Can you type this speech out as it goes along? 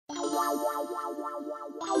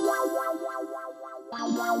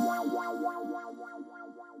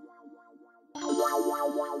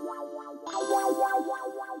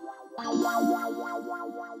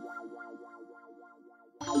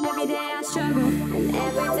Every day I struggle, and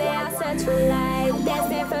every day I search for light.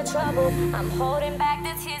 Destined for trouble, I'm holding back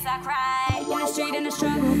the tears I cry. In the street, in the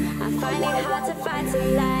struggle, I find it hard to find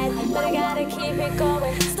some light, but I gotta keep it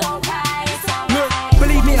going. Don't cry, it's alright.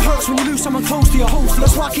 Believe me, it hurts when you lose someone close to you.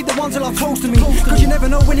 That's why I keep the ones that are close to me, cause you never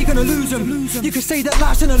know when you're gonna lose them. You can say that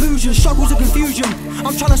life's an illusion, struggles and confusion.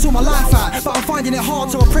 I'm trying to sort my life out, but I'm finding it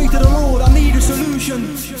hard, so I pray to the Lord, I need a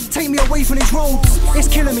solution. Take me away from these roads, it's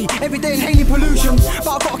killing me, every day inhaling pollution. But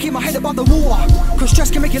I've gotta keep my head above the water, cause stress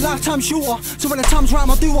can make your lifetime shorter. So when the time's right,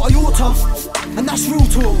 I'll do what I ought to, and that's real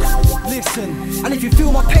talk. Listen, and if you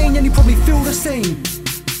feel my pain, then you probably feel the same.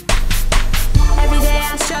 Every day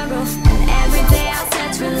I struggle, and every day I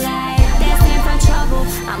search for light. Destined for trouble,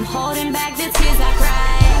 I'm holding back the tears I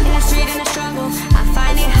cry. In the street, in the struggle, I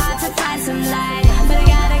find it hard to find some light, but I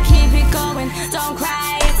gotta keep it going. Don't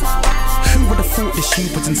cry, it's alright. Who would have thought this you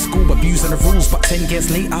was in school abusing the rules? But 10 years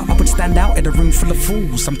later I would stand out in a room full of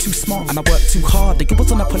fools. I'm too smart and I work too hard. They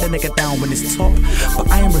was on to pull a nigga down when it's top, but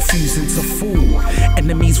I am refusing to fall.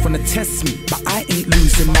 Enemies wanna test me, but I ain't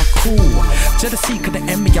losing my cool. Jealousy could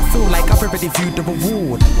envy, I feel like I've already viewed the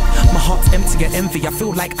reward. My heart's empty of envy, I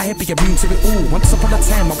feel like I'd be immune to it all. Once upon a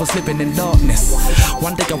time I was living in darkness.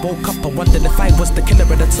 One day I woke up and wondered if I was the killer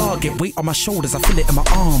of the target. Weight on my shoulders, I feel it in my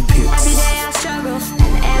armpits. Every day I struggle,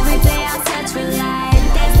 and every day I search for light.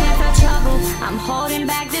 Destined for trouble, I'm holding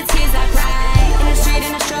back the tears I cry. In the street,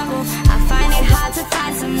 in the struggle, I find it hard to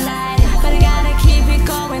find some light, but I gotta keep it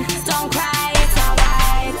going. Don't cry, it's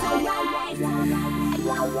alright.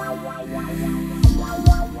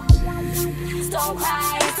 Don't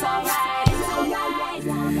cry, it's alright.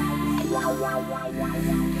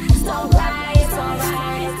 Don't cry, it's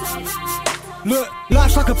alright. Look,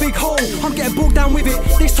 life's like a big hole, I'm getting bogged down with it.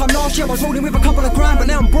 This time last year I was rolling with a couple of grand, but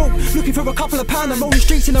now I'm broke, looking for a couple of pounds. I'm rolling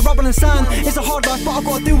streets in the rubble and sand. It's a hard life, but I've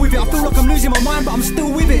got to deal with it. I feel like I'm losing my mind, but I'm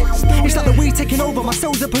still with it. It's like the weed taking over, my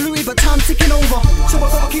cells are polluted, but time's ticking over. So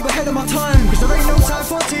I gotta keep ahead of my time, cause there ain't no time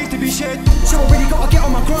for tears to be shed. So I really gotta get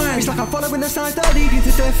on my grind. It's like I'm following the signs that are leading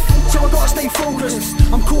to death. So I gotta stay focused,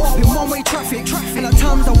 I'm caught up in one-way traffic, and at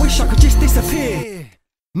times I wish I could just disappear.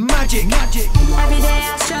 Magic. Every day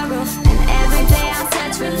I struggle, and every day I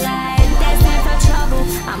search for light. Destined for trouble,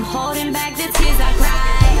 I'm holding back the tears I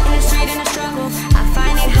cry. In the street, in the struggle, I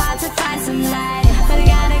find it hard to find some light, but I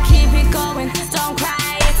gotta keep it going. Don't cry.